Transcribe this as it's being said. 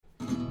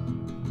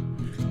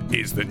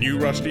Is the new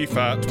Rusty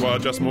Fat or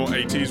just more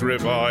 80s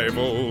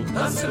revival?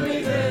 Answer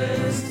me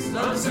this,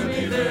 answer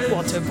me this.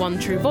 What have One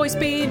True Voice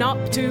been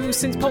up to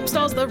since pop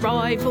stars the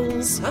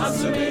rivals?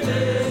 Answer me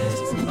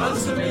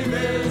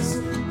this,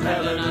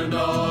 Helen and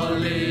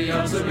Ollie,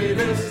 answer me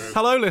this.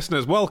 Hello,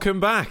 listeners. Welcome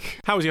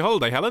back. How was your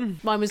holiday, Helen?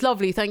 Mine was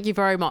lovely, thank you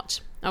very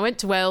much. I went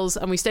to Wales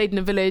and we stayed in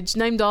a village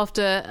named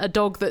after a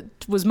dog that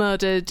was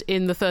murdered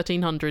in the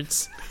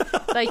 1300s.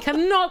 They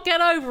cannot get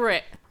over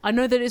it. I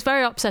know that it's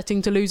very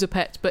upsetting to lose a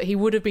pet, but he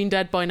would have been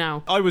dead by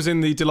now. I was in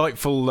the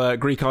delightful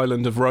Greek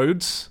island of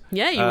Rhodes.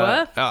 Yeah, you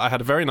were. I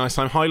had a very nice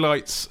time.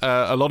 Highlights,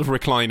 a lot of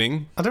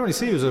reclining. I don't really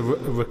see you as a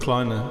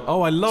recliner.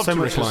 Oh, I love to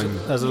recline.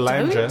 As a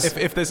lounger.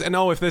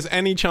 If there's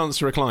any chance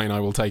to recline, I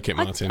will take it,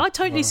 Martin. I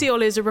totally see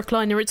Ollie as a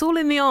recliner. It's all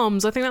in the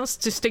arms. I think that's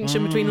the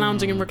distinction between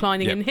lounging and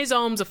reclining, and his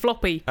arms are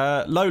floppy.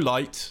 Low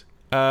light.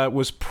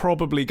 Was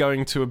probably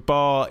going to a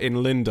bar in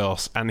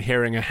Lindos and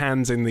hearing a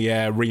Hands in the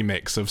Air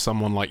remix of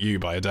Someone Like You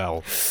by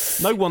Adele.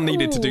 No one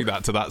needed to do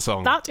that to that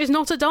song. That is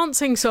not a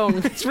dancing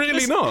song. It's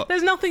really not.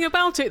 There's nothing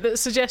about it that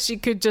suggests you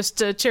could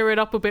just cheer it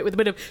up a bit with a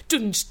bit of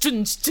dunge,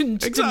 dunge,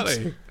 dunge.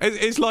 Exactly.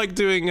 It's like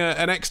doing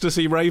an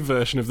ecstasy rave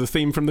version of the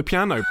theme from the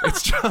piano.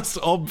 It's just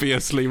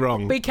obviously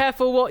wrong. Be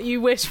careful what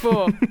you wish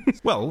for.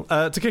 Well,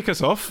 to kick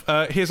us off,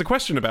 here's a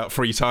question about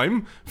free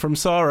time from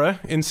Sarah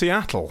in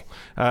Seattle,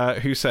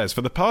 who says,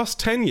 for the past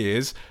 10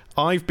 years,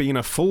 I've been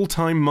a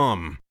full-time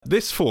mum.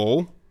 This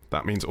fall,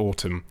 that means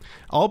autumn,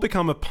 I'll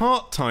become a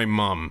part-time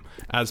mum,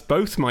 as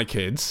both my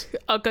kids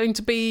are going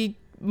to be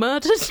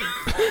murdered.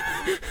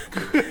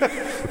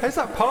 How's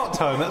that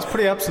part-time? That's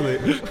pretty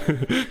absolute.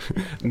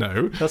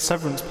 No. That's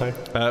severance pay.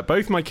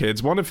 Both my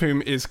kids, one of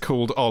whom is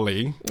called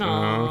Ollie.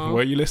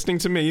 Were you listening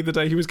to me the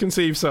day he was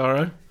conceived,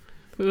 Sarah?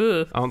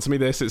 Ugh. Answer me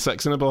this, it's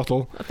sex in a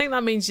bottle. I think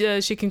that means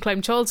she can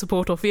claim child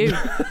support off you.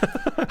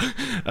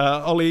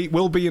 Ollie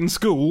will be in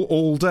school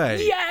all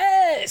day.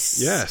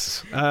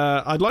 Yes!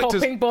 I'd like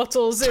Popping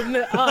bottles in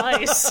the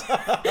ice.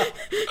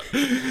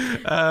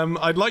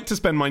 I'd like to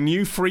spend my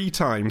new free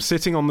time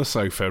sitting on the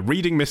sofa,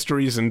 reading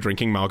mysteries and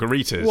drinking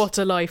margaritas. What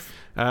a life.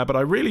 But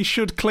I really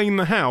should clean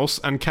the house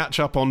and catch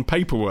up on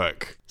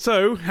paperwork.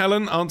 So,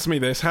 Helen, answer me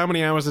this. How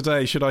many hours a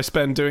day should I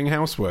spend doing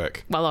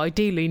housework? Well,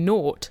 ideally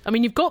naught. I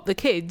mean, you've got the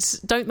kids.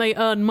 Don't they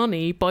earn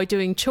money by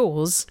doing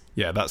chores?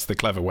 Yeah, that's the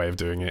clever way of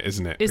doing it,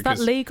 isn't it? Is that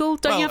legal?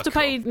 Don't you have to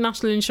pay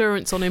national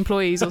insurance on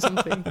employees or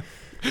something?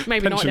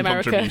 Maybe not in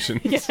America.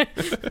 Contributions. Yeah.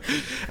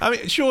 I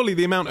mean, surely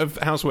the amount of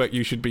housework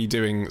you should be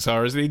doing,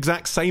 Sarah, is the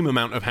exact same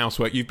amount of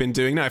housework you've been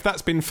doing now. If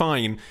that's been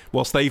fine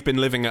whilst they've been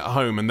living at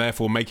home and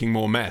therefore making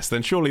more mess,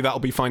 then surely that'll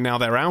be fine now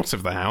they're out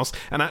of the house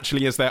and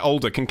actually, as they're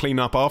older, can clean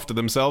up after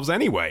themselves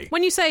anyway.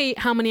 When you say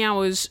how many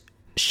hours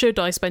should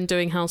I spend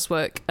doing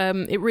housework,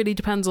 it really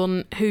depends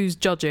on who's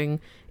judging.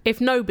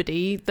 If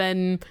nobody,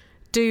 then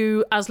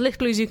do as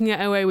little as you can get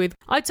away with.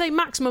 I'd say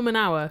maximum an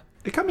hour.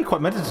 It can be quite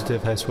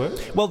meditative, housework.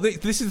 Well,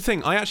 this is the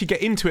thing. I actually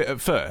get into it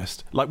at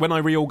first. Like when I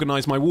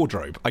reorganise my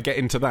wardrobe, I get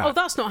into that. Oh,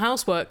 that's not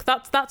housework.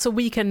 That's a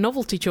weekend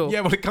novelty chore.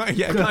 Yeah, well, kind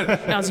of.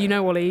 As you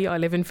know, Ollie, I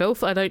live in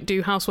filth. I don't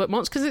do housework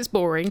much because it's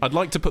boring. I'd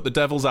like to put the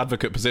devil's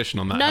advocate position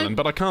on that, No, Helen,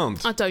 but I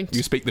can't. I don't.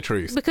 You speak the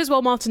truth. Because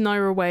while Martin and I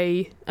were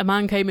away, a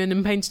man came in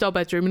and painted our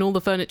bedroom and all the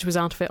furniture was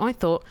out of it. I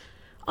thought,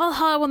 I'll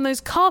hire one of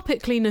those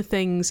carpet cleaner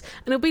things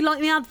and it'll be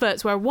like the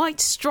adverts where a white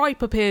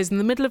stripe appears in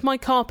the middle of my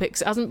carpet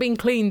because it hasn't been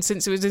cleaned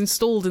since it was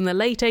installed in the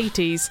late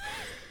 80s.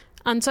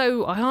 And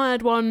so I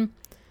hired one.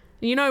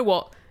 You know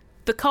what?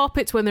 The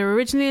carpets, when they were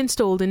originally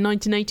installed in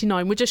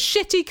 1989, were just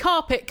shitty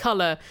carpet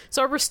colour.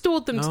 So I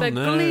restored them to their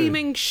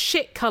gleaming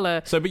shit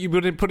colour. So, but you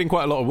put in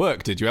quite a lot of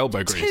work, did you?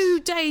 Elbow grease.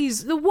 2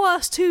 days. The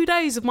worst 2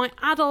 days of my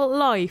adult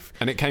life.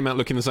 And it came out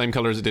looking the same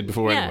colour as it did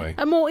before anyway.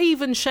 A more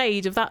even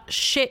shade of that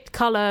shit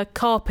colour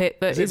carpet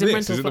that is in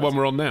rental Is it the one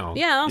we're on now?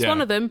 Yeah, that's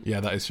one of them. Yeah,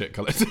 that is shit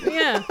coloured.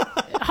 Yeah.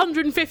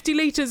 150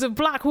 litres of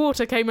black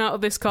water came out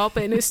of this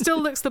carpet and it still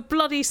looks the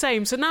bloody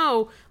same. So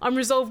now I'm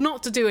resolved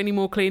not to do any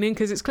more cleaning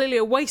because it's clearly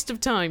a waste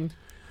of time.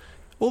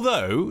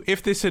 Although,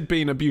 if this had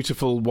been a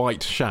beautiful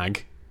white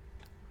shag,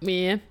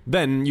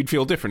 then you'd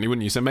feel differently,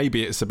 wouldn't you? So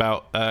maybe it's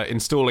about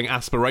installing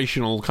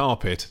aspirational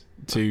carpet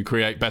to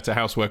create better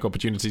housework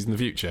opportunities in the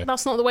future.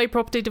 That's not the way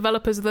property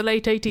developers of the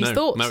late 80s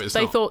thought. No, it's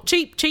they not. thought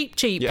cheap, cheap,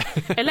 cheap. Yeah.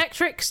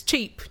 Electrics,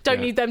 cheap.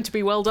 Don't need them to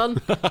be well done.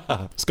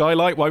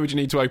 Skylight, why would you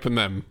need to open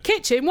them?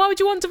 Kitchen, why would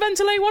you want to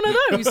ventilate one of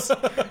those?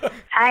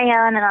 Hi,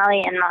 Helen and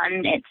Ollie and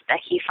Martin. It's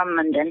Becky from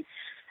London.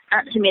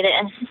 Answer me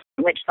this.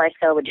 Which Spice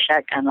Girl would you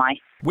shag and why?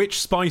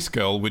 Which Spice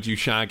Girl would you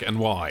shag and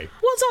why?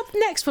 What's up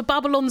next for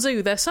Babylon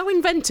Zoo? They're so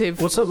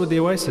inventive. What's up with the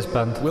Oasis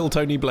band? Will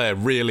Tony Blair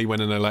really win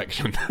an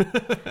election?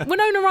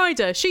 Winona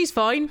Ryder, she's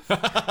fine.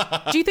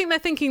 Do you think they're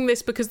thinking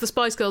this because the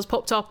Spice Girls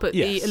popped up at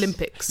the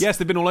Olympics? Yes,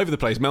 they've been all over the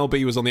place. Mel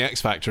B was on the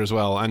X Factor as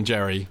well, and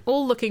Jerry.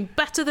 All looking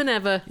better than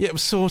ever. Yeah,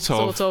 sort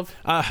of. Sort of.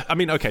 I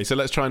mean, okay, so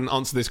let's try and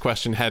answer this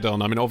question head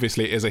on. I mean,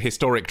 obviously it is a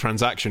historic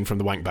transaction from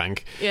the Wank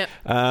Bank. Yeah.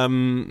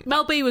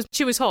 Mel B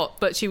was hot,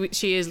 but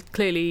she is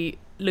clearly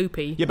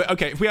loopy. Yeah, but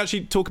okay, if we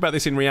actually talk about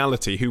this in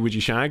reality, who would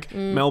you shag?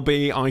 Mel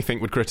B, I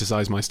think, would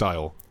criticise my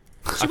style.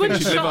 She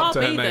wouldn't shut up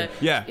her either. name.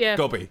 Yeah,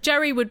 Gobby.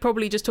 Jerry would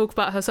probably just talk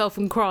about herself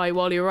and cry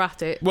while you were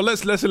at it. Well,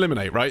 let's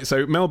eliminate, right?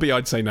 So Mel B,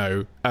 I'd say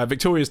no.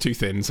 Victoria's too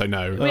thin, so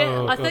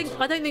no. I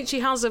don't think she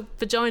has a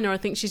vagina. I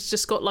think she's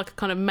just got like a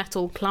kind of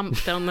metal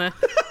clamp down there.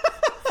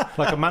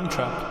 Like a man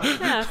trap.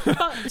 Yeah,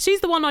 but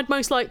she's the one I'd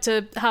most like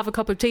to have a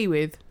cup of tea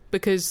with,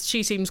 because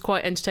she seems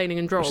quite entertaining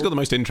and droll. She's got the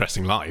most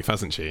interesting life,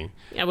 hasn't she?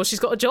 Yeah, well, she's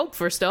got a job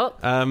for a start.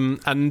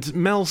 And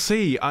Mel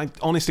C, I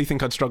honestly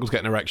think I'd struggle to get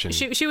an erection.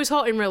 She was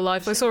hot in real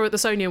life. I saw her at the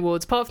Sony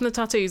Awards. Apart from the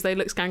tattoos, they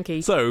look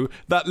skanky. So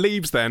that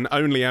leaves then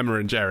only Emma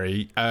and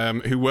Jerry,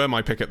 who were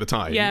my pick at the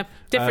time. Yeah,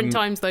 different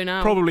times though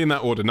now. Probably in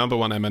that order. Number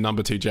 1, Emma.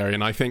 Number 2, Jerry.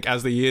 And I think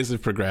as the years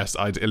have progressed,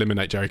 I'd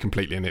eliminate Jerry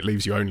completely, and it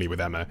leaves you only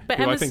with Emma,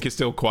 who I think is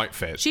still quite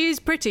fit. She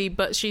is pretty,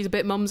 but she's a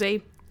bit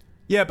mumsy.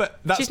 Yeah, but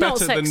that's she's not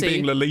better than sexy.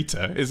 being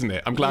Lolita, isn't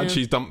it? I'm glad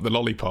she's dumped the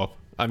lollipop.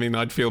 I mean,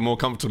 I'd feel more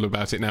comfortable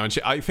about it now. And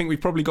I think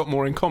we've probably got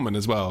more in common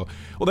as well.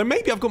 Although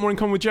maybe I've got more in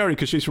common with Jerry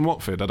because she's from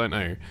Watford. I don't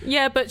know.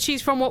 Yeah, but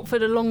she's from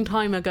Watford a long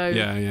time ago.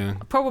 Yeah.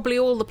 Probably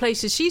all the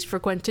places she's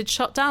frequented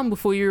shut down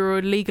before you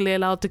were legally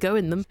allowed to go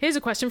in them. Here's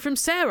a question from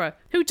Sarah,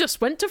 who just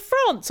went to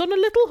France on a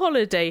little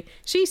holiday.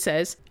 She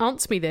says,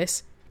 answer me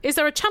this. Is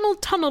there a Channel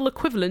Tunnel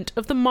equivalent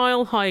of the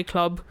Mile High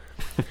Club?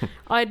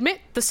 I admit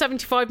the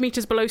 75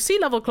 metres below sea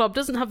level club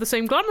doesn't have the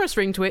same glamorous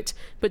ring to it,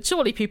 but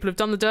surely people have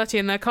done the dirty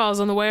in their cars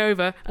on the way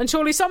over, and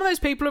surely some of those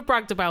people have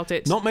bragged about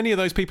it. Not many of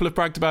those people have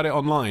bragged about it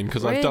online,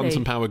 because I've done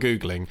some power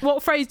Googling.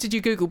 What phrase did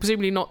you Google?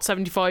 Presumably not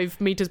 75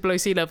 metres below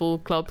sea level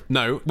club.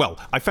 No, well,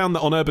 I found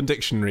that on Urban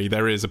Dictionary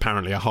there is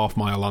apparently a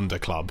half-mile under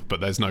club,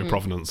 but there's no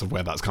provenance of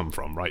where that's come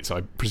from, right? So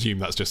I presume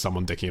that's just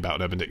someone dicking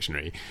about Urban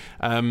Dictionary.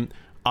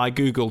 I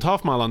googled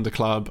half mile under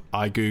club,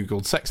 I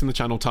googled sex in the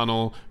Channel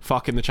Tunnel,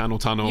 fuck in the Channel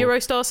Tunnel.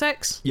 Eurostar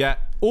sex? Yeah,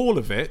 all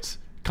of it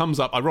comes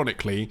up,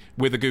 ironically,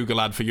 with a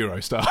Google ad for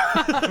Eurostar.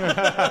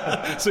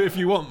 So if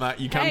you want that,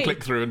 you can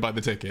click through and buy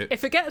the ticket.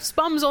 If it gets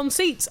bums on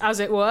seats, as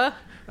it were,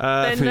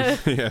 then...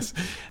 Yes.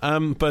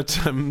 But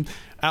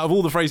out of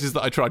all the phrases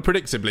that I tried,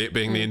 predictably it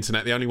being the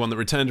internet, the only one that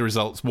returned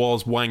results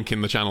was wank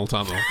in the Channel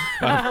Tunnel,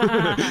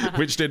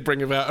 which did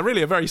bring about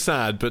a very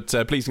sad but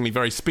pleasingly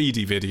very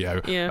speedy video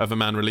of a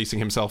man releasing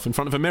himself in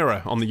front of a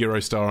mirror on the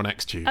Eurostar on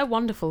XTube. Oh,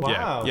 wonderful.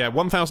 Wow. Yeah,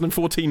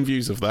 1,014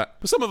 views of that.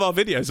 Some of our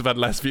videos have had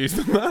less views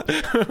than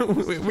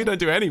that. We don't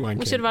do any wanking.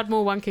 We should have had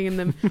more wanking in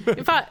them.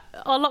 In fact,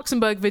 our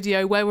Luxembourg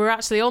video, where we're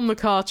actually on the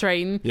car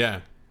train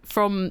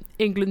from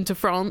England to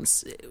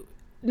France...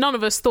 None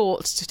of us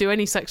thought to do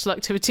any sexual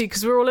activity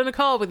because we're all in a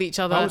car with each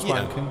other. I was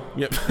wanking.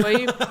 Yep. Were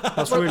you?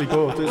 That's really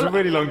bored. It was a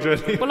really long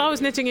journey. Well, I was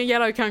knitting a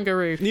yellow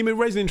kangaroo. You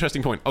raise an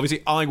interesting point.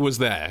 Obviously, I was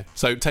there,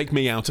 so take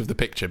me out of the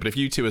picture. But if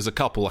you two as a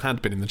couple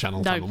had been in the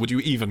Channel Tunnel, would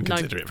you even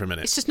consider it for a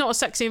minute? It's just not a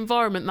sexy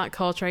environment, that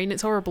car train.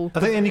 It's horrible.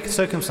 I think any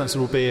circumstances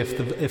will be if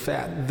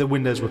the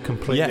windows were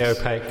completely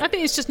opaque. I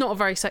think it's just not a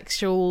very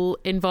sexual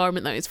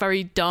environment, though. It's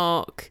very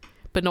dark,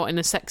 but not in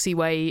a sexy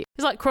way.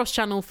 It's like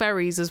cross-channel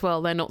ferries as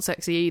well. They're not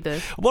sexy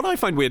either. What I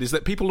find weird is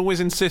that people always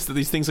insist that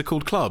these things are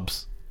called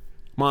clubs.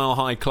 Mile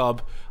High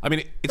Club. I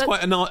mean, it's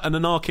quite an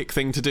anarchic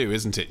thing to do,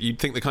 isn't it? You'd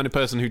think the kind of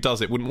person who does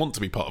it wouldn't want to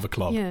be part of a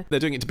club. Yeah. They're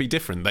doing it to be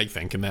different, they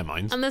think, in their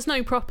minds. And there's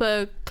no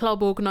proper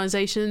club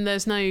organisation.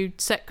 There's no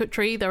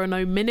secretary. There are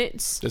no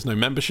minutes. There's no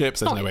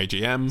memberships. There's no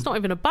AGM. It's not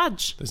even a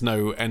badge. There's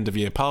no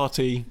end-of-year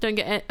party. Don't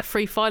get a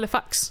free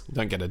Filofax. You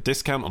don't get a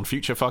discount on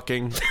future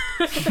fucking.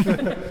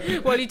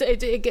 Well,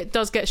 it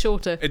does get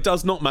shorter. It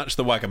does not match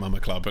the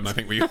Wagamama Club, and I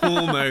think we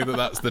all know that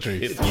that's the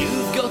truth. If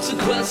you've got a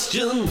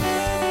question,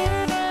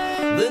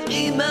 then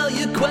email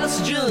your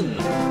question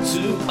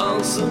to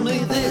answer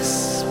me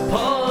this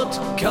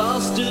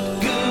podcast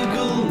at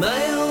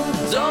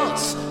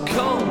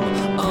googlemail.com.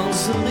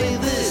 Answer me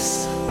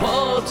this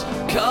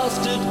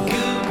podcast at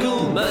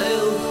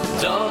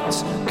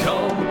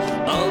googlemail.com.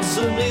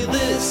 Answer me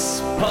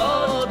this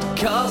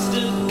podcast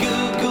at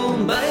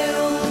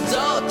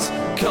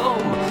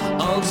googlemail.com.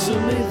 Answer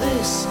me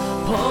this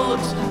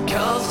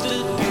podcast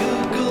at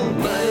googlemail.com.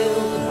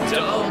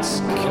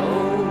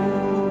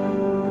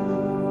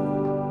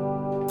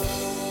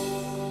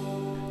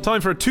 Time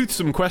for a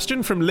toothsome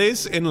question from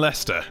Liz in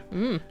Leicester,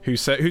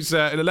 who's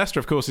Leicester,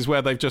 of course, is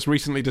where they've just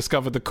recently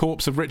discovered the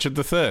corpse of Richard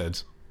III.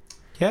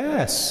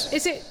 Yes.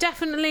 Is it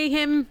definitely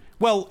him?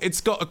 Well,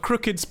 it's got a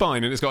crooked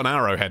spine and it's got an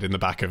arrowhead in the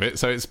back of it,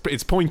 so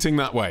it's pointing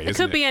that way, isn't it?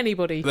 It could be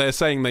anybody. They're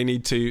saying they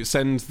need to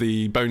send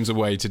the bones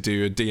away to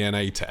do a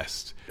DNA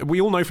test. We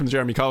all know from the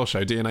Jeremy Kyle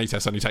show, DNA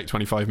tests only take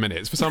 25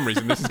 minutes. For some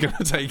reason, this is going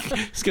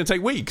to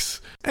take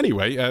weeks.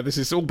 Anyway, this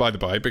is all by the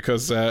by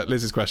because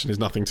Liz's question is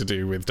nothing to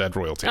do with dead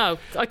royalty. Oh,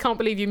 I can't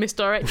believe you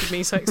misdirected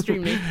me so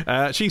extremely.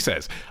 She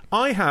says,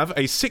 I have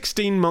a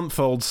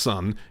 16-month-old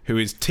son who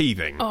is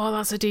teething. Oh,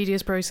 that's a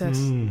tedious process.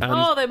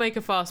 Oh, they make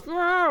a fuss.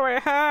 Oh,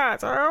 it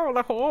hurts. Oh,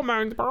 the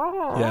hormones.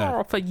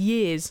 Oh, for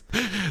years.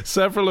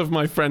 Several of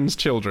my friends'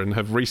 children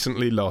have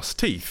recently lost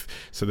teeth,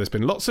 so there's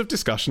been lots of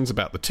discussions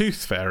about the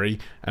tooth fairy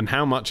and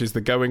how much is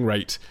the going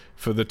rate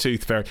for the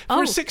tooth fairy.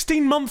 For a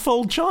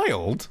 16-month-old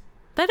child?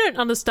 They don't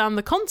understand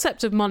the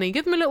concept of money.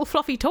 Give them a little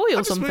fluffy toy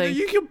or something.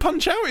 You can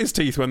punch out his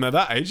teeth when they're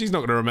that age. He's not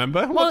going to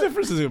remember. Well, what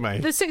difference does it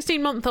make? The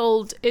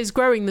 16-month-old is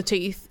growing the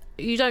teeth.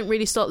 You don't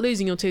really start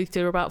losing your teeth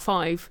till about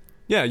 5.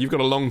 Yeah, you've got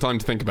a long time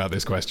to think about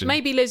this question.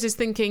 Maybe Liz is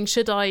thinking,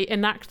 should I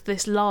enact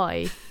this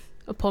lie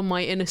upon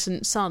my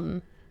innocent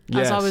son?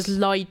 As I was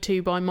lied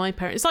to by my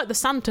parents. It's like the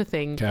Santa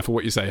thing. Careful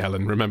what you say,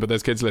 Helen. Remember,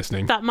 there's kids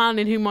listening. That man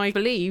in whom I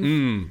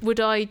believe. Would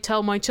I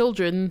tell my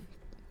children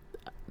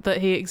that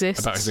he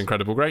exists? About his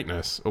incredible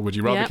greatness? Or would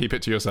you rather keep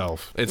it to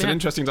yourself? It's an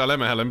interesting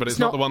dilemma, Helen, but it's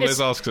not the one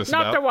Liz asks us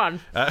about. Not the one.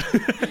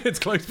 It's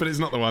close, but it's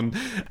not the one.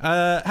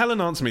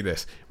 Helen, answer me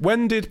this.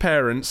 When did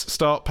parents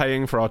start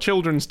paying for our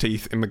children's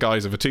teeth in the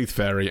guise of a tooth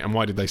fairy, and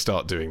why did they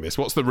start doing this?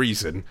 What's the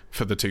reason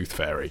for the tooth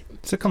fairy?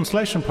 It's a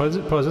consolation prize,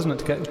 isn't it,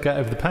 to get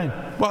over the pain?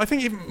 Well, I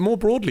think even more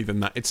broadly than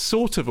that, it's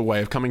sort of a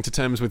way of coming to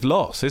terms with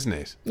loss, isn't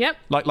it? Yep.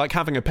 Like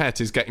having a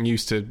pet is getting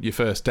used to your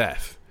first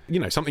death. You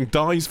know, something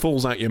dies,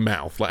 falls out your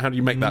mouth. Like, how do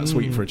you make that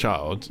sweet for a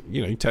child?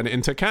 You know, you turn it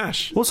into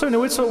cash. Also, in a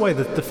weird sort of way,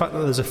 the fact that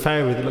there's a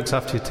fairy that looks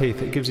after your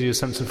teeth, it gives you a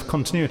sense of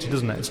continuity,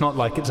 doesn't it? It's not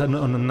like it's an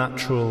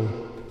unnatural,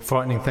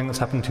 frightening thing that's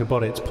happening to your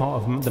body. It's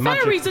part of the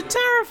magic. Fairies are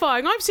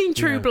terrifying. I've seen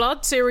True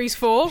Blood, Series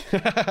 4.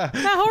 They're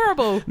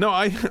horrible. No,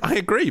 I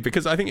agree,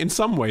 because I think in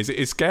some ways it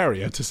is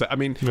scarier to say. I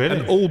mean, really?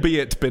 An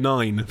albeit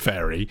benign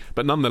fairy,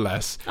 but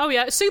nonetheless. Oh,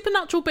 yeah. A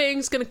supernatural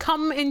being's going to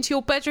come into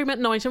your bedroom at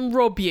night and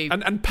rob you.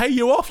 And pay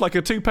you off like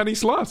a 2-penny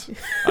slut.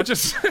 I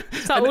just...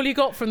 Is that all you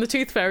got from the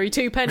tooth fairy?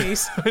 2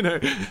 pennies? I know.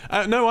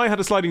 No, I had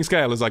a sliding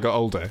scale as I got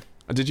older.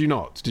 Did you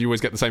not? Did you always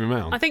get the same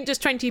amount? I think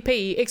just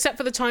 20p, except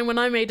for the time when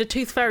I made a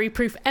tooth fairy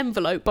proof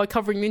envelope by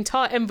covering the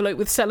entire envelope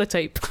with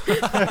sellotape.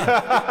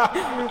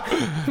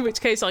 In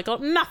which case I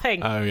got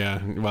nothing. Oh,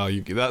 yeah. Well,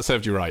 that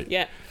served you right.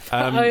 Yeah.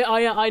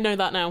 I know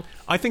that now.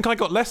 I think I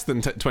got less than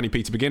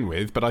 20p to begin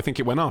with, but I think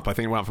it went up. I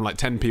think it went up from like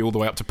 10p all the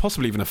way up to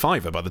possibly even a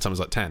fiver by the time I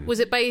was like 10. Was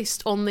it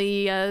based on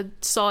the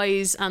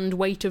size and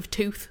weight of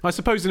tooth? I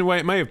suppose in a way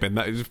it may have been.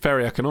 That is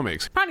fairy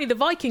economics. Apparently the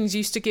Vikings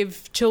used to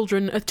give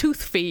children a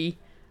tooth fee.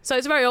 So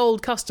it's a very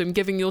old custom,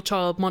 giving your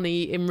child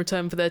money in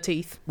return for their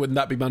teeth. Wouldn't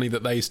that be money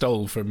that they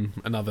stole from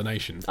another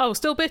nation? Oh,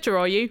 still bitter,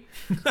 are you?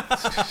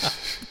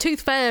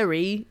 Tooth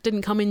fairy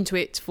didn't come into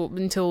it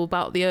until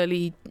about the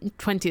early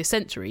 20th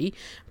century,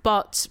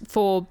 but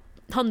for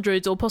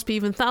hundreds or possibly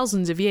even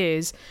thousands of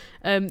years,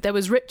 there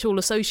was ritual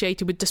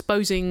associated with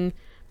disposing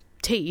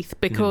teeth,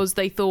 because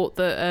they thought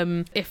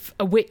that if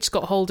a witch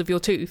got hold of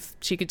your tooth,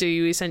 she could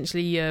do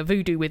essentially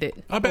voodoo with it.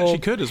 I bet she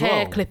could as well.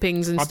 Hair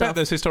clippings and stuff. I bet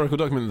there's historical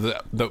document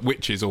that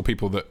witches or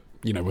people that,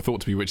 you know, were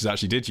thought to be witches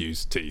actually did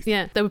use teeth.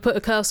 Yeah, they would put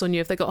a curse on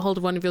you if they got hold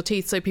of one of your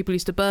teeth, so people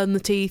used to burn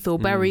the teeth or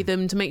bury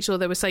them to make sure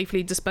they were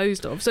safely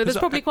disposed of. So there's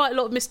probably quite a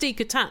lot of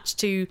mystique attached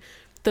to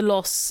the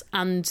loss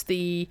and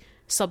the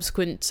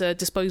subsequent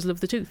disposal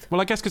of the tooth.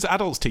 Well, I guess because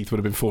adults' teeth would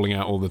have been falling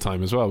out all the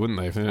time as well, wouldn't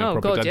they?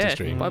 Proper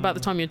dentistry. Yeah. By about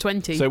the time you're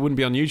 20. So it wouldn't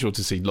be unusual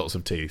to see lots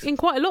of teeth. In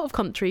quite a lot of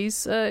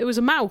countries, it was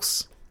a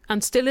mouse.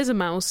 And still is a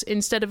mouse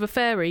instead of a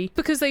fairy,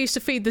 because they used to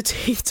feed the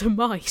teeth to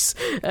mice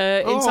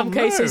in some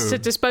cases to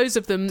dispose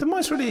of them. Do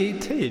mice really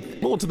eat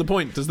teeth? More to the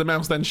point, does the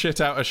mouse then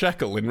shit out a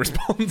shekel in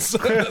response?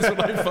 That's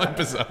what I find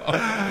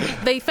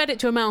bizarre. They fed it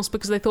to a mouse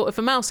because they thought if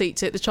a mouse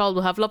eats it, the child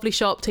will have lovely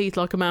sharp teeth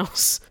like a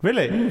mouse.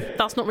 Really?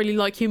 That's not really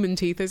like human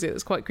teeth, is it?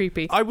 It's quite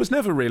creepy. I was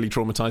never really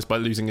traumatised by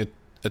losing a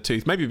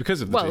tooth, maybe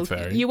because of the tooth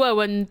fairy. You were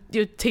when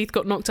your teeth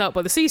got knocked out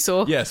by the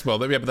seesaw. Yes, well,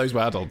 but those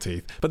were adult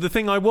teeth. But the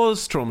thing I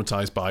was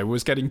traumatised by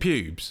was getting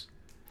pubes.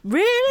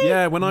 Really?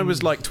 Yeah, when I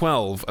was like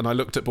 12 and I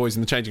looked at boys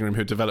in the changing room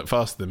who had developed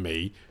faster than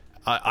me,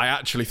 I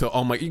actually thought,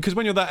 oh my... Because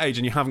when you're that age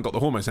and you haven't got the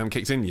hormones, haven't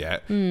kicked in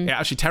yet, it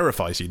actually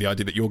terrifies you, the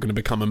idea that you're going to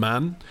become a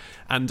man.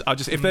 And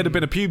if there'd have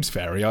been a pubes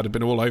fairy, I'd have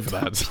been all over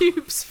that.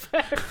 Pubes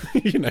fairy.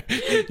 You know,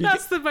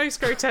 That's the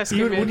most grotesque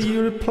You image.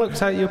 would have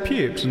plucked out your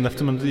pubes and left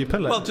them under your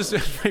pillow? well, just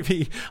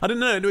maybe... I don't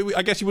know.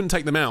 I guess you wouldn't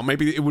take them out.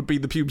 Maybe it would be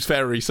the pubes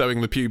fairy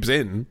sewing the pubes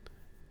in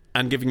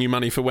and giving you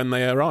money for when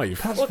they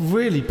arrive. That's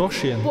really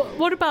Boschian.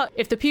 What about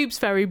if the pubes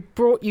fairy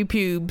brought you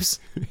pubes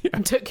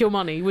and took your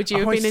money? Would you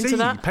have been into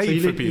that? Paid So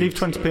you for leave pubes.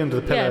 20p under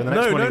the pillow Yeah. and the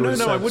next No, morning no, was,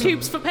 no, I wouldn't.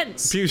 Pubes for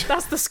pence. Pubes-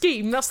 That's the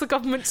scheme. That's the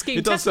government scheme.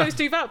 It does Tesco's that.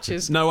 do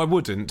vouchers. No, I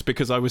wouldn't,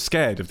 because I was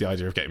scared of the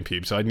idea of getting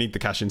pubes. So I'd need the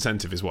cash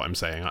incentive, is what I'm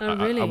saying.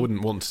 Really? I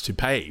wouldn't want to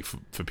pay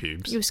for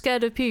pubes. You were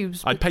scared of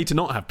pubes. I'd pay to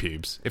not have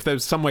pubes. If there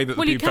was some way that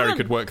Well, the you pube fairy can.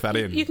 could work that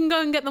in. You can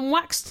go and get them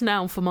waxed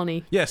now for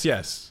money.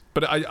 Yes.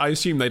 But I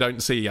assume they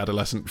don't see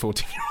adolescent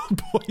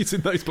 14-year-old boys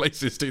in those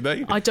places, do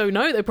they? I don't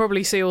know. They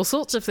probably see all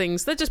sorts of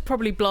things. They're just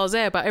probably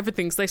blasé about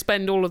everything, so they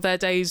spend all of their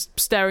days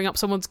staring up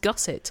someone's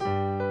gusset.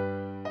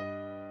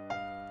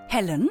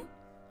 Helen?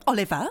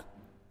 Oliver?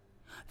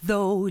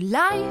 Though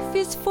life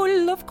is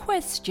full of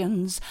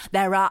questions,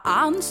 there are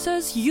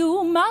answers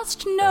you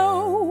must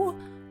know.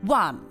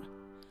 1.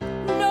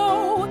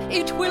 No,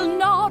 it will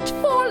not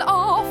fall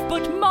off,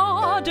 but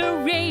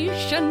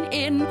moderation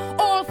in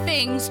all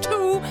things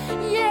too.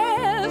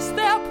 Yes,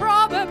 there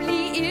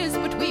probably is,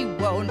 but we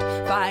won't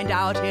find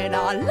out in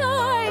our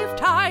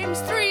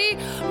lifetimes. 3.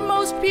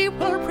 Most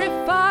people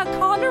prefer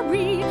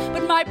Connery,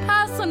 but my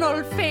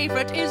personal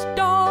favourite is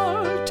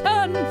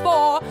Dalton.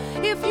 4.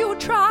 If you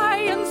try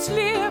and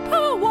slip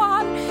her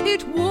one,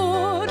 it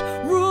would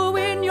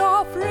ruin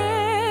your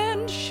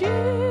friendship.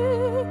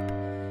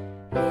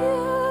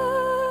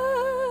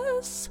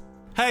 Yes.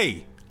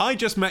 Hey, I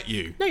just met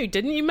you. No, you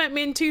didn't. You met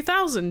me in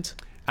 2000.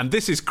 And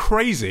this is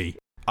crazy.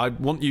 I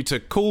want you to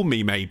call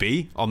me,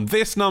 maybe, on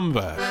this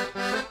number.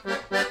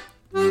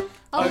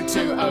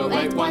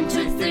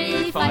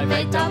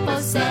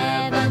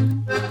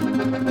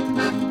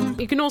 02081235877.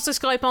 You can also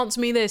Skype answer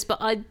me this, but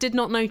I did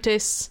not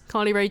notice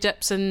Carly Rae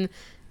Jepsen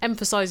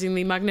emphasising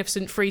the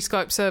magnificent free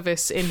Skype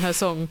service in her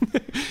song.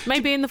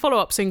 Maybe in the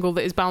follow-up single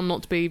that is bound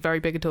not to be very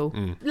big at all.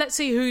 Let's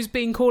see who's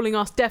been calling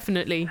us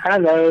definitely.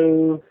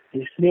 Hello,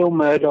 it's Neil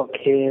Murdoch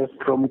here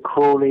from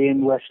Crawley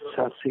in West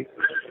Sussex.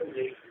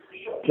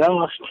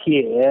 Last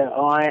year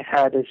I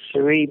had a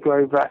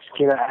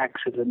cerebrovascular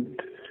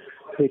accident,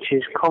 which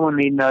is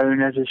commonly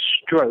known as a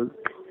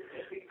stroke.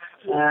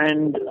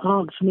 And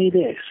answer me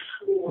this,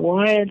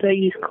 why are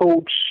they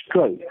called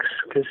strokes?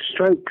 Because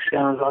stroke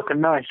sounds like a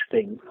nice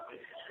thing.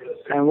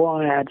 And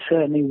what I had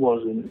certainly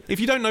wasn't. If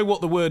you don't know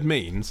what the word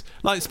means,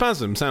 like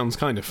spasm sounds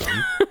kind of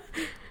fun.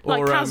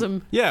 Like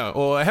chasm. Yeah,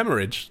 or a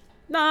hemorrhage.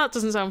 No, that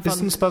doesn't sound fun.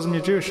 Isn't spasm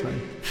your Jewish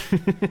name?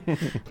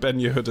 Ben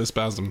Yehuda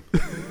spasm.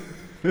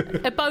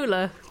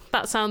 Ebola.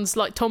 That sounds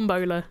like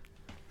tombola.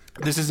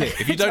 This is it.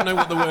 If you don't know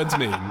what the words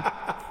mean,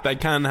 they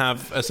can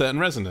have a certain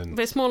resonance.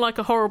 It's more like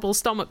a horrible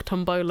stomach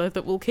tombola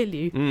that will kill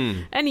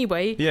you.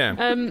 Anyway, Yeah.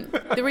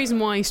 The reason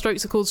why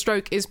strokes are called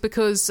stroke is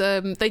because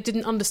they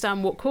didn't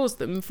understand what caused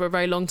them for a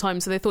very long time,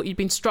 so they thought you'd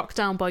been struck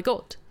down by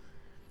God.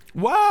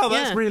 Wow,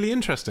 that's Yeah. really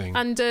interesting.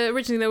 And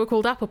originally they were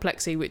called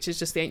apoplexy, which is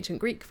just the ancient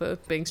Greek for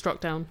being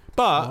struck down.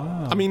 But,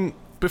 I mean,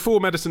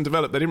 before medicine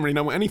developed, they didn't really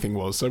know what anything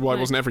was, so why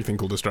No. wasn't everything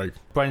called a stroke?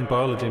 Brain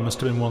biology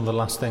must have been one of the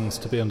last things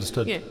to be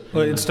understood. Yeah.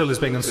 Well, it still is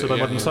being understood by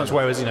Yeah, modern yeah. science,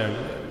 whereas,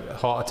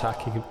 heart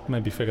attack, you could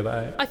maybe figure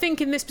that out. I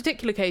think in this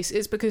particular case,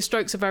 it's because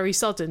strokes are very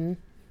sudden,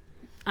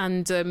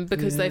 and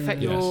because they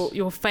affect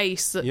your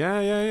face. Yeah.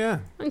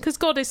 And because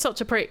God is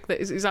such a prick that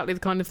is exactly the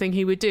kind of thing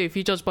he would do, if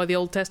you judge by the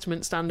Old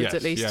Testament standards, Yes,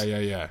 at least.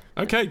 Yeah.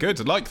 Okay, good.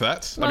 I like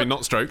that. I Well- mean,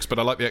 not strokes, but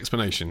I like the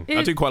explanation. I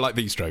It- do quite like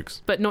these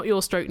strokes. But not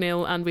your stroke,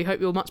 Neil, and we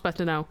hope you're much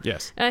better now.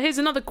 Yes. Here's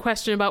another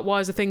question about why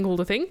is a thing called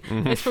a thing.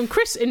 It's from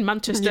Chris in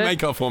Manchester. You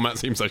make our format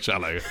seem so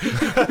shallow.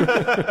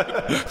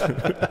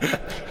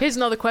 Here's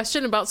another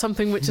question about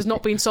something which has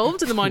not been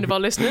solved in the mind of our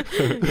listener.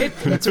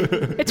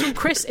 It's from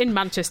Chris in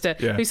Manchester,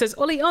 Yeah. who says,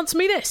 Ollie, answer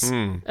me this.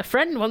 A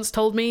friend once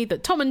told me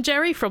that Tom and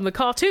Jerry from the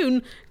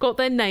cartoon got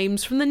their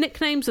names from the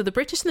nicknames of the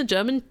British and the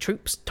German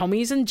troops,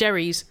 Tommies and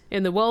Jerrys,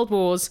 in the World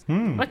Wars.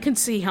 I can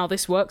see how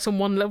this works on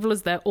one level,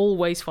 as they're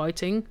always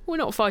fighting. We're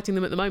not fighting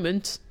them at the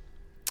moment.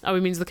 Oh,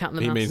 he means the cat and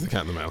the He mouse. means the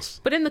cat and the mouse.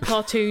 But in the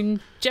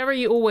cartoon,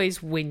 Jerry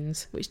always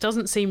wins, which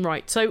doesn't seem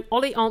right. So,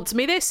 Ollie, answer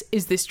me this.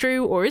 Is this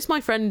true, or is my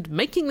friend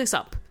making this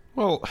up?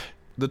 Well,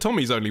 the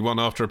Tommies only won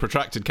after a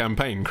protracted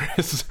campaign,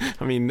 Chris.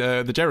 I mean,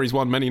 the Jerrys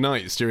won many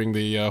nights during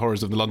the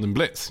horrors of the London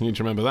Blitz. You need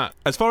to remember that.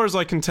 As far as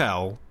I can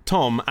tell,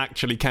 Tom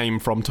actually came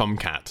from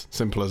Tomcat.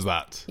 Simple as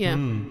that. Yeah.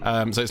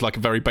 So it's like a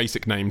very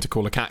basic name to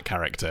call a cat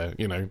character,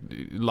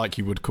 like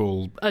you would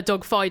call... A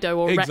dog Fido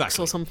or exactly, Rex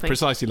or something.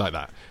 Precisely like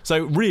that.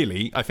 So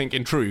really, I think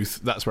in truth,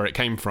 that's where it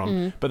came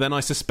from. But then I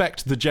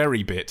suspect the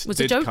Jerry bit Was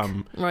a did joke?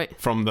 come Right.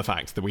 from the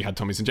fact that we had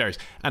Tommies and Jerrys.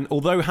 And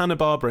although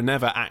Hanna-Barbera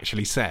never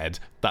actually said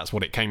that's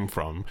what it came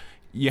from,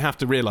 you have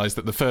to realise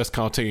that the first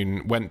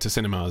cartoon went to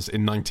cinemas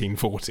in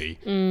 1940.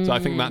 So I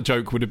think that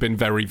joke would have been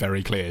very,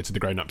 very clear to the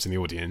grown-ups in the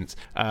audience.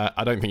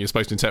 I don't think you're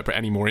supposed to interpret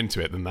any more into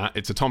it than that.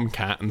 It's a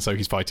tomcat, and so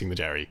he's fighting the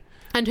Jerry.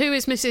 And who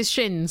is Mrs.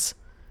 Shins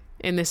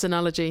in this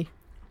analogy?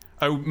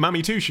 Oh,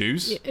 Mammy Two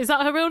Shoes? Is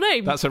that her real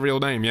name? That's her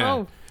real name, yeah.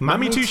 Oh.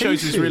 Mammy Mammy Two Two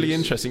Shoes is really Shoes?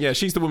 interesting. Yeah,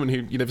 she's the woman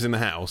who lives in the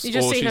house. You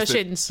just or see she's her the-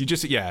 shins. You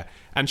just, yeah.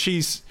 And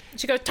she's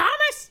She goes,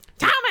 Thomas!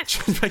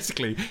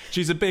 basically,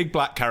 she's a big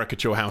black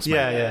caricature housemaid.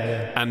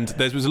 Yeah. And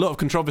there was a lot of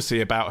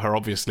controversy about her,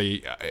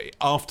 obviously,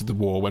 after the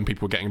war, when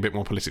people were getting a bit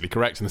more politically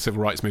correct and the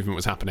civil rights movement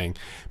was happening.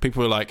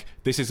 People were like,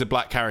 this is a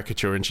black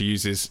caricature, and she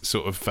uses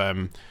sort of,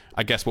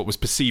 I guess, what was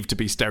perceived to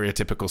be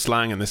stereotypical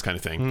slang and this kind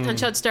of thing. And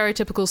she had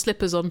stereotypical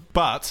slippers on.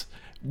 But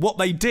what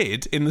they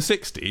did in the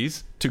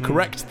 60s to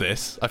correct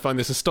this, I find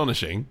this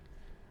astonishing,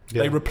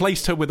 they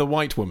replaced her with a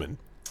white woman.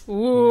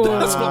 Ooh.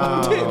 That's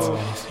what they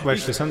did.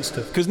 Racially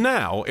sensitive. Because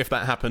now, if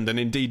that happened, and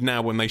indeed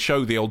now when they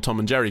show the old Tom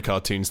and Jerry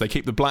cartoons, they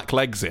keep the black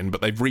legs in, but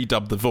they've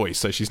redubbed the voice,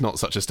 so she's not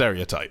such a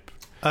stereotype.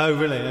 Oh,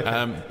 really?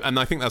 Okay. And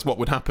I think that's what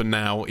would happen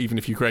now, even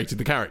if you created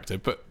the character.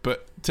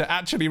 But to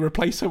actually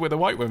replace her with a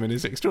white woman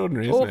is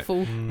extraordinary, isn't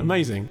Awful. it?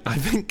 Amazing. I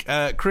think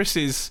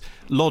Chris's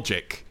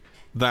logic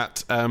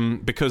that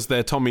because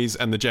they're Tommies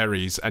and the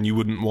Jerrys, and you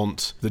wouldn't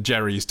want the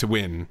Jerrys to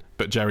win,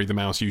 but Jerry the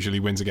mouse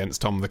usually wins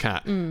against Tom the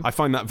cat. I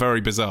find that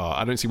very bizarre.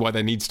 I don't see why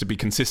there needs to be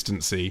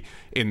consistency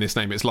in this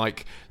name. It's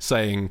like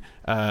saying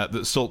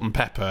that salt and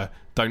pepper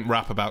don't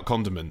rap about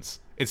condiments.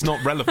 It's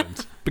not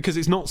relevant because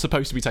it's not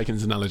supposed to be taken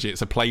as an analogy.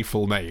 It's a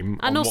playful name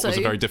And on also, what was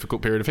a very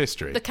difficult period of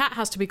history. The cat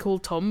has to be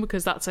called Tom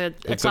because that's a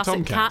It's a classic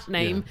tomcat. cat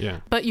name. Yeah.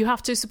 But you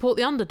have to support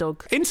the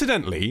underdog.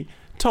 Incidentally,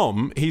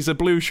 Tom, he's a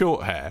blue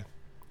short hair.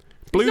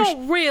 Blue It's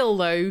not real,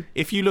 though.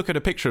 If you look at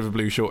a picture of a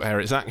blue short hair,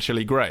 it's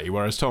actually grey,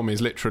 whereas Tom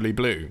is literally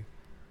blue.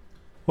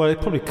 Well,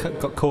 it probably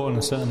got caught in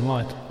a certain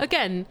light.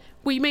 Again,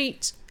 we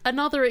meet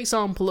another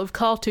example of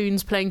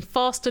cartoons playing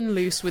fast and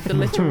loose with the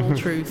literal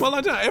truth. Well,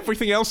 I don't know.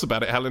 Everything else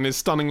about it, Helen, is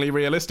stunningly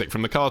realistic,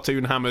 from the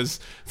cartoon hammers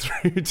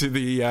through to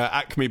the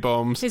Acme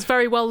bombs. His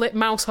very well-lit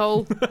mouse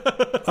hole.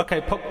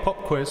 Okay,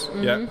 pop quiz.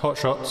 Yeah. Hot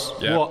shots.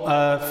 Yeah.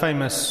 What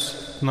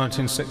famous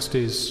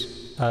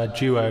 1960s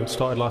duo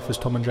started life as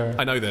Tom and Jerry?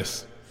 I know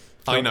this.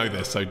 So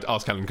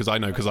ask Helen, because I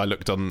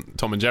looked on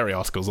Tom and Jerry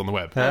articles on the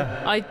web.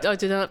 Yeah. I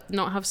did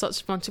not have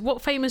such fun.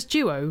 What famous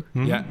duo?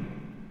 Yeah.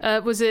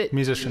 Was it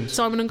Musicians.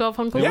 Simon and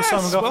Garfunkel? Yes,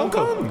 Simon well Garfunkel.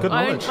 done. Good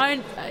knowledge.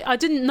 I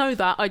didn't know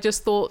that. I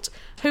just thought,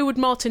 who would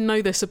Martin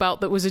know this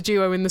about that was a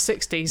duo in the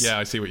 60s? Yeah,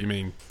 I see what you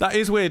mean. That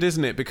is weird,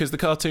 isn't it? Because the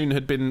cartoon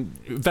had been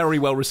very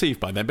well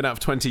received by then. Been out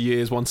for 20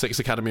 years, won 6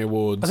 Academy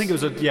Awards. I think it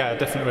was a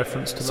definite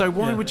reference to that. So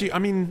why would you... I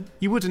mean,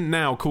 you wouldn't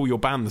now call your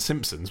band The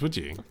Simpsons, would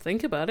you?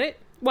 Think about it.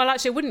 Well,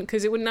 actually, I wouldn't,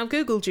 because it wouldn't have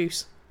Google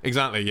juice.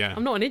 Exactly, yeah.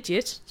 I'm not an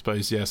idiot.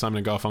 Suppose, yeah, Simon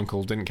and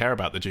Garfunkel didn't care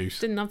about the juice.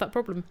 Didn't have that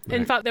problem. Right.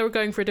 In fact, they were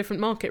going for a different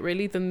market,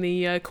 really, than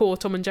the core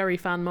Tom and Jerry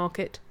fan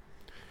market.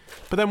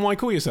 But then why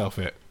call yourself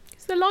it?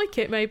 Because they like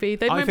it, maybe.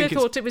 They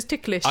thought it was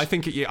ticklish. I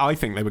think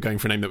they were going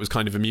for a name that was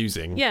kind of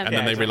amusing. Yeah. And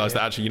then they realised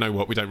that, actually, you know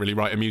what, we don't really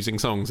write amusing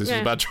songs. This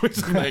is a bad choice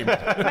of name.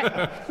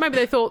 Maybe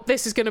they thought,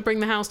 this is going to bring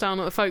the house down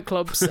at the folk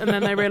clubs, and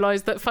then they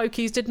realised that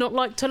folkies did not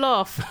like to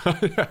laugh.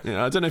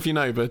 Yeah, I don't know if you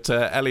know, but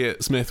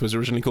Elliot Smith was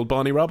originally called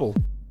Barney Rubble.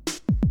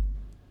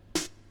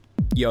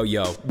 Yo,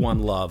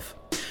 one love.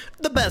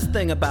 The best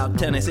thing about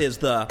tennis is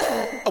a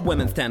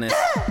women's tennis.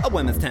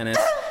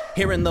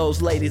 Hearing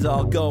those ladies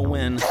all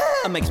going,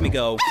 makes me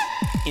go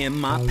in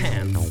my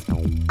pants.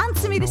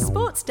 Answer Me This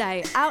Sports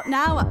Day, out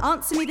now at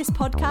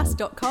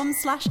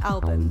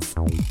answermethispodcast.com/albums.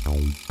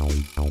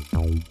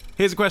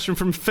 Here's a question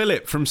from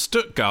Philip from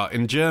Stuttgart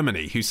in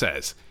Germany, who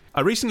says, I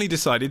recently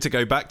decided to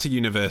go back to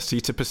university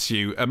to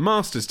pursue a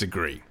master's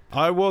degree.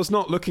 I was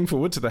not looking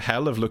forward to the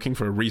hell of looking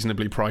for a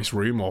reasonably priced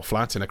room or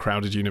flat in a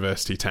crowded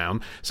university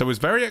town, so was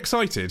very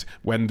excited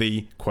when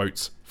the,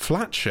 quotes,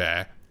 flat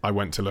share I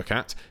went to look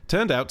at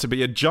turned out to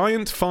be a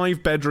giant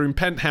 5-bedroom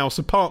penthouse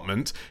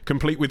apartment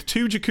complete with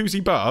 2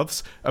 jacuzzi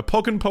baths, a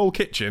pog and pole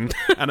kitchen,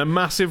 and a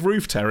massive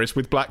roof terrace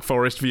with Black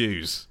Forest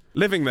views.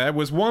 Living there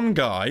was one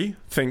guy,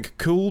 think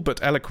cool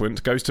but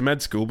eloquent, goes to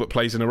med school but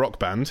plays in a rock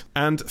band,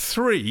 and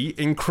 3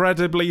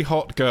 incredibly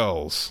hot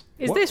girls.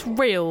 Is this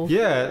real?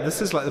 Yeah,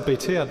 this is like the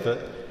BT advert.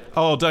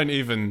 Oh, don't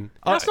even...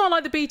 That's not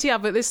like the BT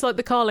advert, this is like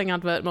the Carling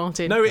advert,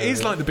 Martin. No, it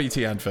is like the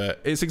BT advert.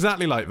 It's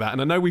exactly like that.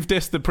 And I know we've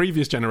dissed the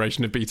previous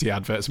generation of BT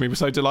adverts, and we were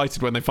so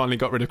delighted when they finally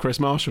got rid of Chris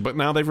Marshall, but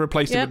now they've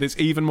replaced him with these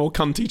even more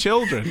cunty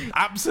children.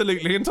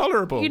 Absolutely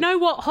intolerable. You know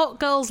what hot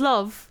girls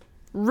love?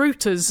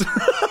 Routers.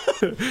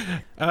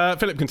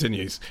 Philip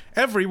continues.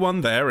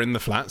 Everyone there in the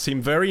flat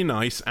seemed very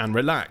nice and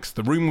relaxed.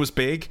 The room was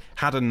big,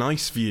 had a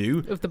nice view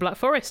of the Black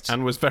Forest,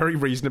 and was very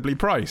reasonably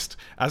priced,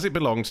 as it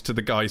belonged to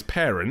the guy's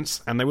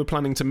parents, and they were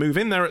planning to move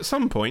in there at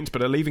some point,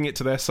 but are leaving it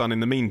to their son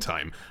in the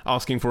meantime,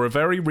 asking for a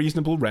very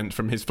reasonable rent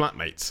from his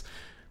flatmates.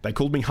 They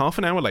called me half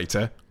an hour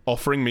later,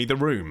 offering me the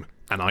room,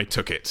 and I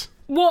took it.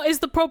 What is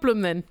the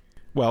problem then?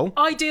 Well,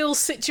 ideal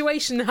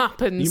situation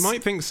happens. You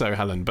might think so,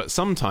 Helen, but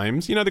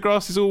sometimes, the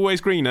grass is always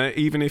greener,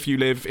 even if you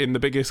live in the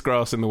biggest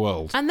grass in the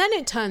world. And then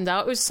it turned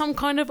out it was some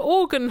kind of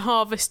organ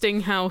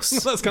harvesting house.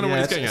 That's kind of what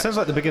he's getting at. It sounds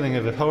like the beginning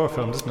of a horror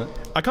film, doesn't it?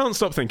 I can't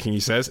stop thinking, he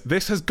says,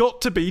 this has got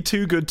to be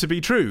too good to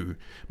be true.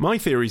 My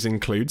theories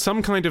include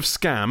some kind of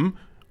scam,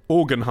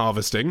 organ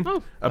harvesting,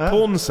 a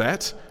porn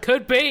set,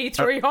 could be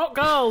 3 hot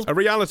girls, a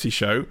reality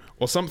show,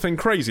 or something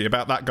crazy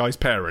about that guy's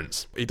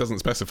parents. He doesn't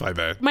specify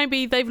there.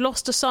 Maybe they've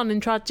lost a son in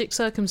tragic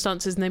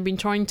circumstances and they've been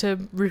trying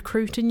to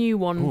recruit a new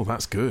one. Oh,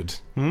 that's good.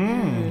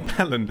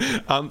 Helen,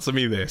 answer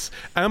me this.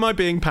 Am I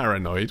being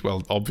paranoid?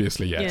 Well,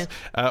 obviously yes.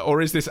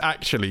 Or is this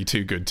actually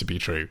too good to be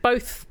true?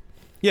 Both.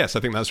 Yes, I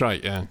think that's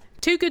right, yeah.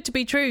 Too good to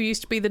be true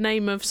used to be the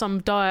name of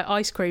some diet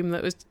ice cream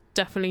that was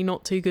definitely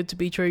not too good to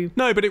be true.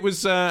 No, but it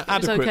was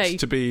adequate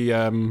to be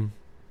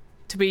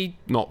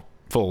not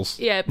false.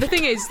 Yeah, the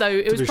thing is, though,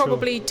 it was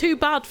probably too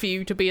bad for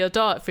you to be a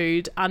diet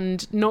food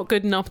and not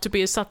good enough to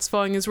be as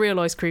satisfying as real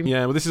ice cream.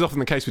 Yeah, well, this is often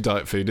the case with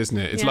diet food, isn't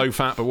it? It's low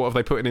fat, but what have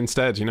they put in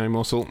instead?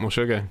 More salt, more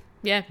sugar.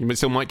 Yeah. You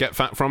still might get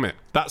fat from it.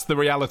 That's the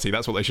reality.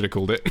 That's what they should have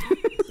called it.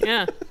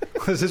 Yeah.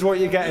 This is what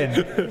you're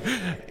getting.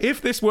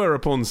 If this were a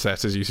porn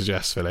set, as you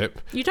suggest,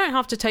 Philip... You don't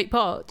have to take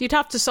part. You'd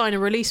have to sign a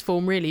release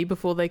form, really,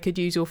 before they could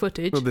use your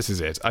footage. Well, this is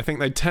it. I think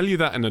they'd tell you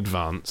that in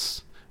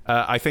advance.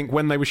 I think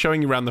when they were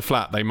showing you around the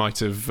flat, they might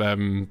have...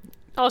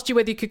 asked you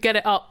whether you could get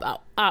it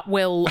up at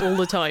will all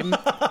the time.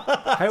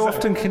 How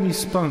often can you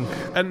spunk?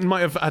 And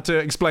might have had to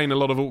explain a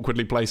lot of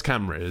awkwardly placed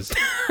cameras.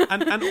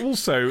 and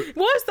also...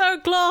 Why is there a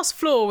glass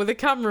floor with a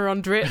camera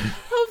under it?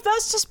 Oh,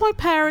 that's just my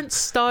parents'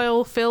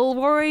 style, Phil.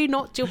 Worry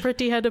not your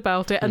pretty head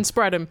about it, and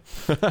spread them.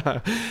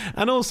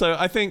 And also,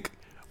 I think...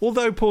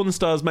 although porn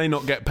stars may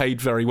not get paid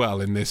very well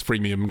in this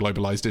freemium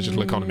globalised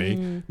digital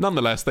economy,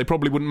 nonetheless, they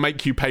probably wouldn't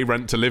make you pay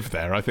rent to live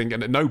there, I think,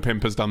 and no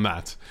pimp has done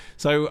that.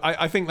 So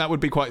I think that would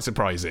be quite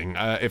surprising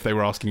if they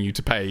were asking you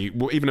to pay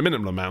even a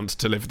minimal amount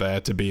to live there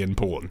to be in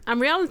porn.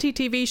 And reality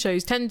TV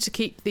shows tend to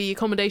keep the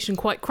accommodation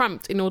quite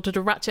cramped in order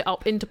to ratchet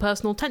up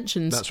interpersonal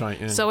tensions. That's right,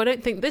 yeah. So I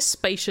don't think this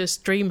spacious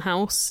dream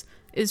house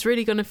is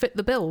really going to fit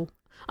the bill.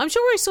 I'm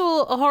sure I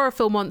saw a horror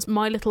film once,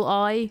 My Little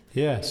Eye.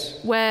 Yes.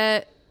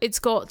 Where it's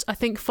got, I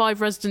think,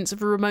 5 residents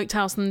of a remote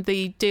house, and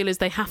the deal is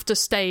they have to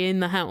stay in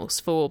the house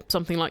for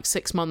something like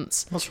 6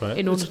 months. That's right.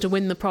 In order to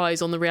win the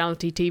prize on the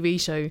reality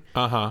TV show.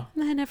 Uh-huh.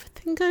 And then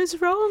everything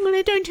goes wrong, and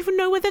I don't even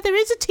know whether there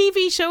is a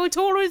TV show at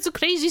all, or it's a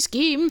crazy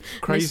scheme.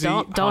 Crazy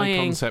start dying.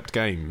 high-concept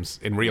games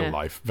in real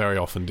life very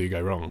often do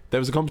go wrong.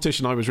 There was a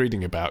competition I was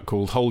reading about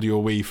called Hold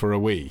Your Wii for a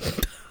Wii.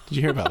 Did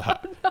you hear about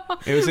that?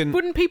 It was in...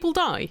 Wouldn't people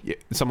die? Yeah,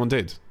 someone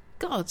did.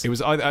 God. It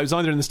was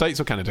either in the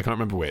States or Canada, I can't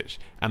remember which,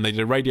 and they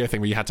did a radio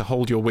thing where you had to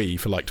hold your Wii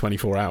for like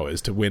 24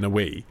 hours to win a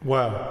Wii.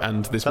 Wow.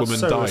 And this That's woman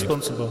so died.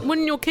 Responsible.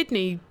 Wouldn't your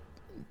kidney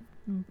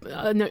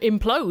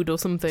implode or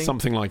something?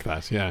 Something like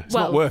that, yeah. It's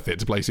not worth it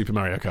to play Super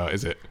Mario Kart,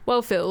 is it?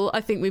 Well, Phil,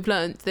 I think we've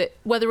learnt that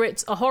whether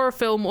it's a horror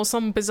film or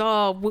some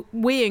bizarre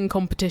weeing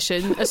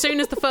competition, as soon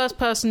as the first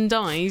person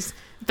dies,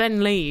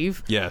 then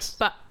leave. Yes.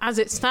 But as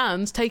it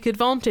stands, take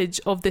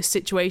advantage of this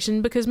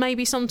situation, because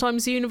maybe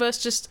sometimes the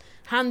universe just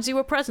hands you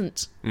a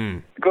present.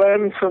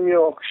 Glenn from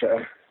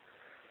Yorkshire.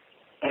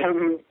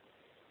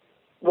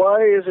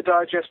 Why is a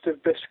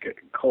digestive biscuit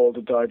called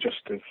a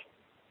digestive?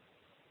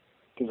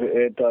 Does it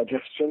aid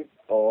digestion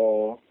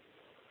or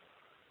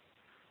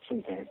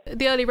something?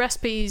 The early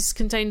recipes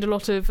contained a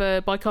lot of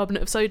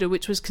bicarbonate of soda,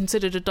 which was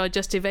considered a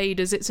digestive aid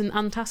as it's an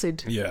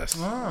antacid. Yes.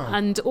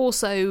 And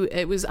also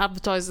it was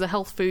advertised as a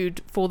health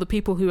food for the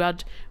people who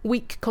had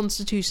weak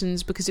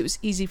constitutions, because it was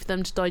easy for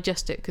them to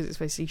digest it, because it's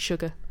basically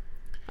sugar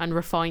and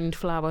refined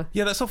flour.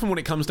 Yeah, that's often what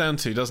it comes down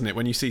to, doesn't it?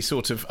 When you see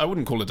sort of, I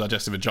wouldn't call it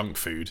digestive a junk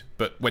food,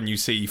 but when you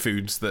see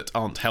foods that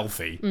aren't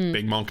healthy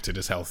being marketed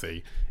as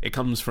healthy, it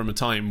comes from a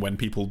time when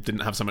people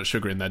didn't have so much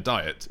sugar in their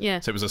diet. Yeah.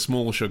 So it was a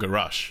small sugar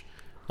rush.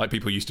 Like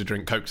people used to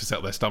drink Coke to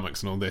settle their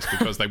stomachs and all this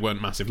because they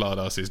weren't massive lard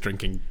asses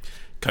drinking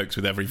Cokes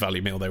with every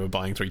value meal they were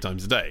buying 3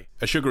 times a day.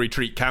 A sugary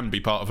treat can be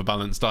part of a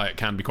balanced diet,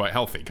 can be quite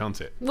healthy, can't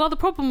it? Well, the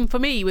problem for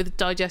me with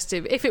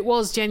digestive, if it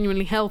was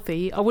genuinely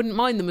healthy, I wouldn't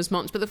mind them as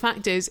much, but the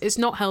fact is, it's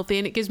not healthy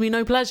and it gives me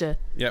no pleasure.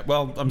 Yeah,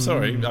 well, I'm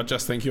sorry, I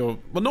just think you're...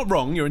 Well, not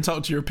wrong, you're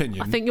entitled to your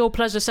opinion. I think your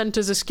pleasure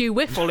centre's askew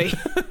with Ollie.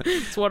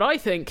 That's what I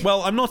think.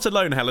 Well, I'm not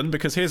alone, Helen,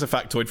 because here's a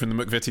factoid from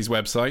the McVitie's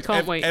website.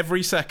 Can't wait.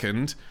 Every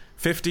second,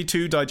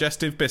 52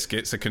 digestive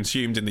biscuits are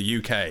consumed in the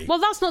UK. Well,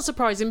 that's not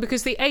surprising,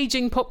 because the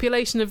ageing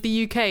population of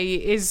the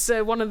UK is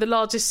one of the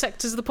largest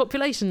sectors of the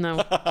population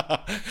now.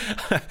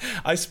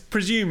 I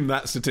presume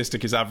that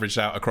statistic is averaged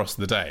out across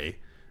the day.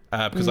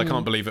 Because I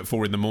can't believe at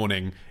 4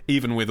 a.m,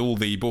 even with all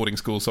the boarding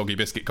school soggy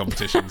biscuit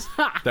competitions,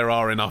 there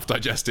are enough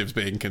digestives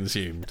being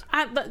consumed.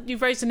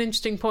 You've raised an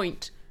interesting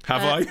point.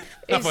 Have I?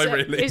 Have I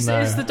really? Is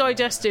the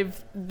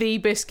digestive the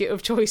biscuit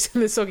of choice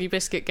in the soggy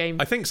biscuit game?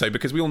 I think so,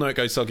 because we all know it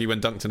goes soggy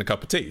when dunked in a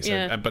cup of tea, so,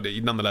 Yeah. but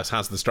it nonetheless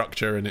has the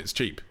structure and it's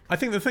cheap. I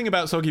think the thing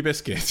about soggy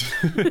biscuit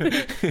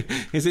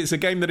is it's a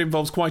game that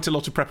involves quite a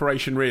lot of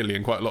preparation, really,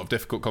 and quite a lot of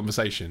difficult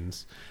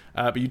conversations.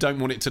 But you don't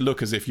want it to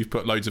look as if you've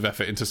put loads of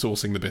effort into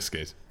sourcing the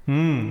biscuit.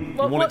 You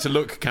want it to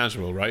look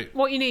casual, right?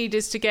 What you need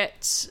is to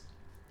get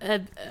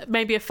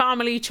maybe a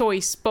family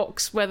choice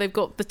box where they've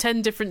got the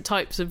 10 different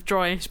types of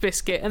dryish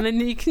biscuit, and then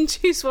you can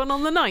choose one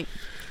on the night.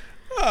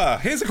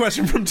 Here's a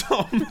question from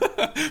Tom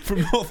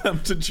from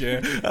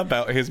Northamptonshire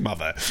about his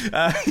mother.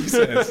 He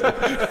says,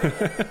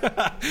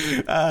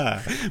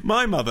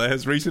 my mother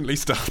has recently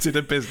started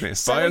a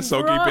business,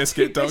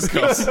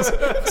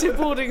 buyasoggybiscuit.com. To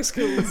boarding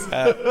schools.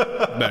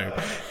 No,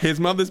 his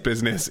mother's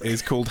business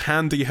is called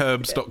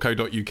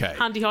handyherbs.co.uk.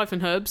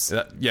 Handy-herbs.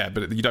 Yeah,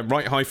 but you don't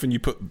write hyphen, you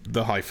put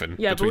the hyphen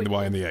between the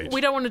Y and the H. We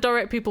don't want to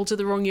direct people to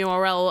the wrong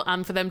URL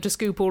and for them to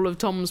scoop all of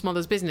Tom's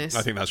mother's business.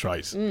 I think that's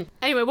right.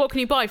 Anyway, what can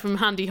you buy from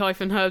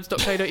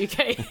handy-herbs.co.uk?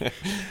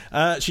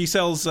 She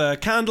sells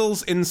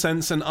candles,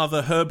 incense and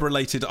other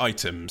herb-related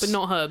items. But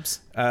not herbs.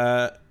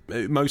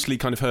 Mostly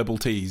kind of herbal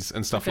teas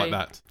and stuff Okay.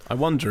 like that. I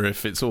wonder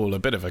if it's all a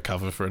bit of a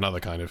cover for another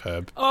kind of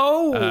herb.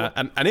 Oh!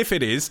 And if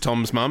it is,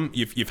 Tom's mum,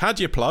 you've had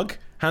your plug,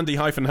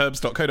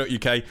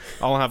 handy-herbs.co.uk.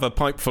 I'll have a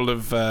pipe full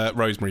of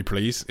rosemary,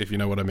 please, if you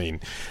know what I mean.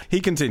 He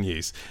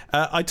continues,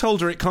 I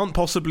told her it can't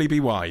possibly be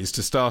wise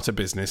to start a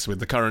business with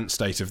the current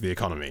state of the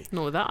economy.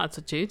 Not with that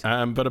attitude.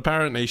 But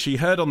apparently she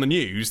heard on the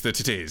news that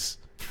it is.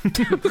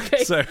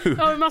 Okay. So,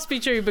 it must be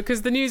true,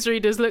 because the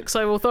newsreaders look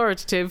so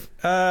authoritative.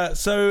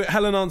 so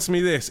Helen, answer me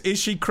this. Is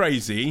she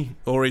crazy,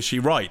 or is she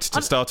right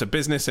to start a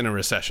business in a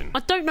recession?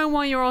 I don't know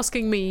why you're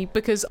asking me,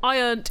 because I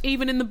earned,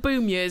 even in the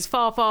boom years,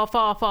 far, far,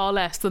 far, far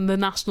less than the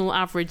national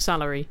average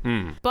salary.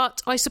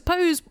 But I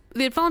suppose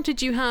the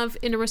advantage you have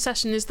in a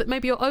recession is that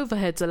maybe your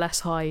overheads are less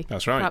high.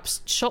 That's right.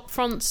 Perhaps shop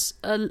fronts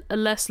are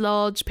less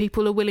large.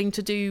 People are willing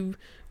to do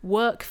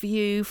work for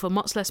you for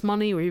much less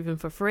money or even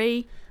for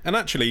free. And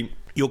actually,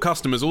 your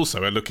customers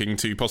also are looking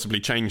to possibly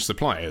change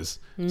suppliers.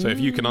 So if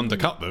you can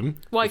undercut them,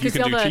 if you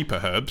can do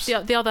cheaper herbs...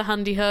 The other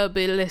handy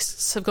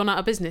herbalists have gone out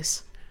of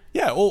business.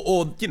 Yeah,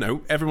 or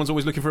everyone's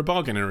always looking for a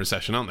bargain in a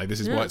recession, aren't they? This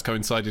is why it's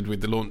coincided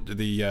with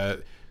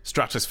the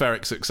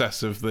stratospheric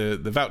success of the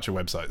voucher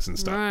websites and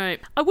stuff. Right.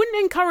 I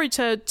wouldn't encourage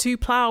her to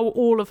plough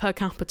all of her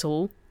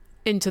capital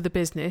into the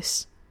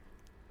business,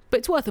 but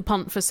it's worth a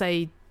punt for,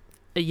 say,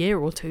 a year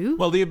or two.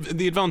 Well, the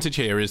advantage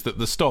here is that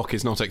the stock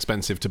is not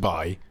expensive to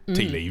buy,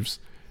 tea leaves.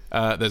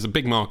 There's a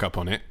big markup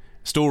on it.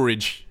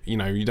 Storage,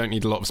 you don't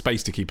need a lot of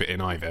space to keep it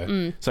in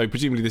either. So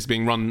presumably this is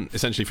being run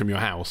essentially from your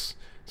house.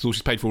 So all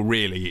she's paid for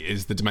really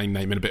is the domain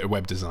name and a bit of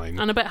web design.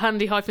 And I bet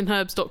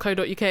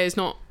handy-herbs.co.uk is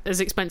not as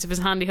expensive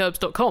as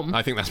handyherbs.com.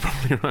 I think that's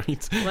probably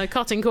right. Although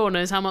cutting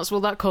corners, how much will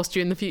that cost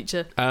you in the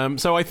future?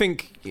 So I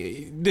think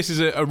this is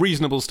a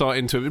reasonable start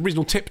into a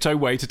reasonable tiptoe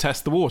way to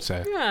test the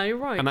water. Yeah, you're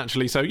right. And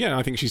actually,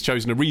 I think she's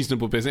chosen a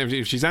reasonable business.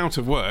 If she's out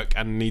of work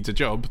and needs a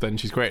job, then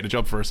she's created a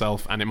job for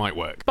herself and it might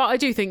work. But I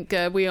do think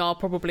we are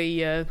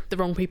probably the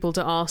wrong people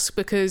to ask,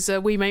 because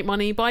we make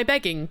money by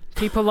begging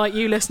people like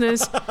you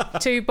listeners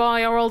to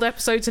buy our old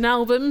episodes and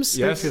albums.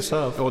 Yes,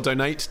 yourself. Or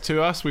donate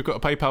to us. We've got a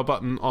PayPal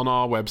button on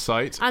our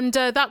website. And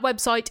that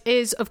website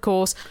is, of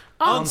course,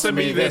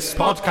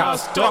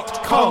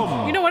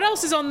 AnswerMeThisPodcast.com. You know what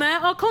else is on there?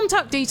 Our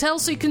contact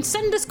details, so you can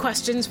send us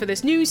questions for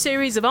this new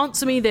series of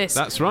Answer Me This.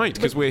 That's right,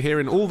 because we're here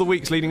in all the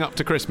weeks leading up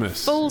to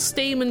Christmas. Full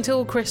steam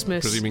until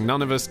Christmas. Presuming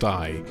none of us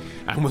die.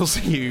 And we'll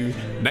see you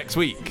next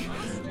week.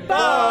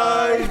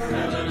 Bye!